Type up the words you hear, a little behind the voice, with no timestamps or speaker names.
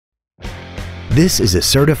This is a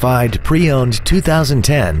certified pre-owned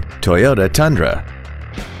 2010 Toyota Tundra.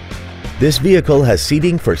 This vehicle has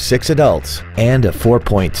seating for 6 adults and a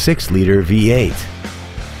 4.6-liter V8.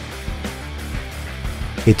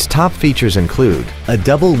 Its top features include a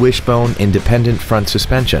double wishbone independent front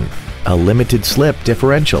suspension, a limited slip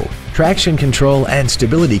differential, traction control and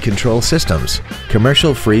stability control systems,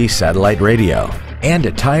 commercial-free satellite radio, and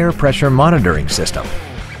a tire pressure monitoring system.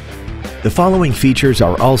 The following features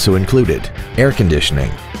are also included: air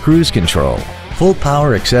conditioning, cruise control, full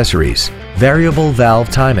power accessories, variable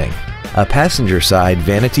valve timing, a passenger side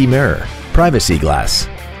vanity mirror, privacy glass,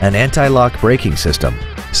 an anti-lock braking system,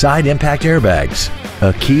 side impact airbags,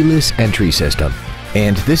 a keyless entry system,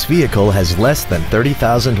 and this vehicle has less than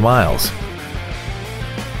 30,000 miles.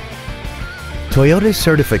 Toyota's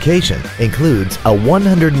certification includes a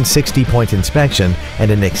 160-point inspection and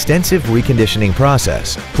an extensive reconditioning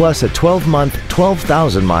process, plus a 12-month,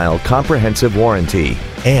 12,000-mile comprehensive warranty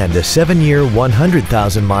and a 7-year,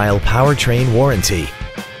 100,000-mile powertrain warranty.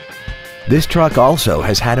 This truck also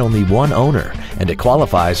has had only one owner and it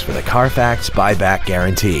qualifies for the Carfax buyback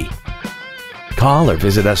guarantee. Call or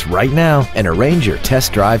visit us right now and arrange your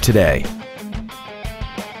test drive today.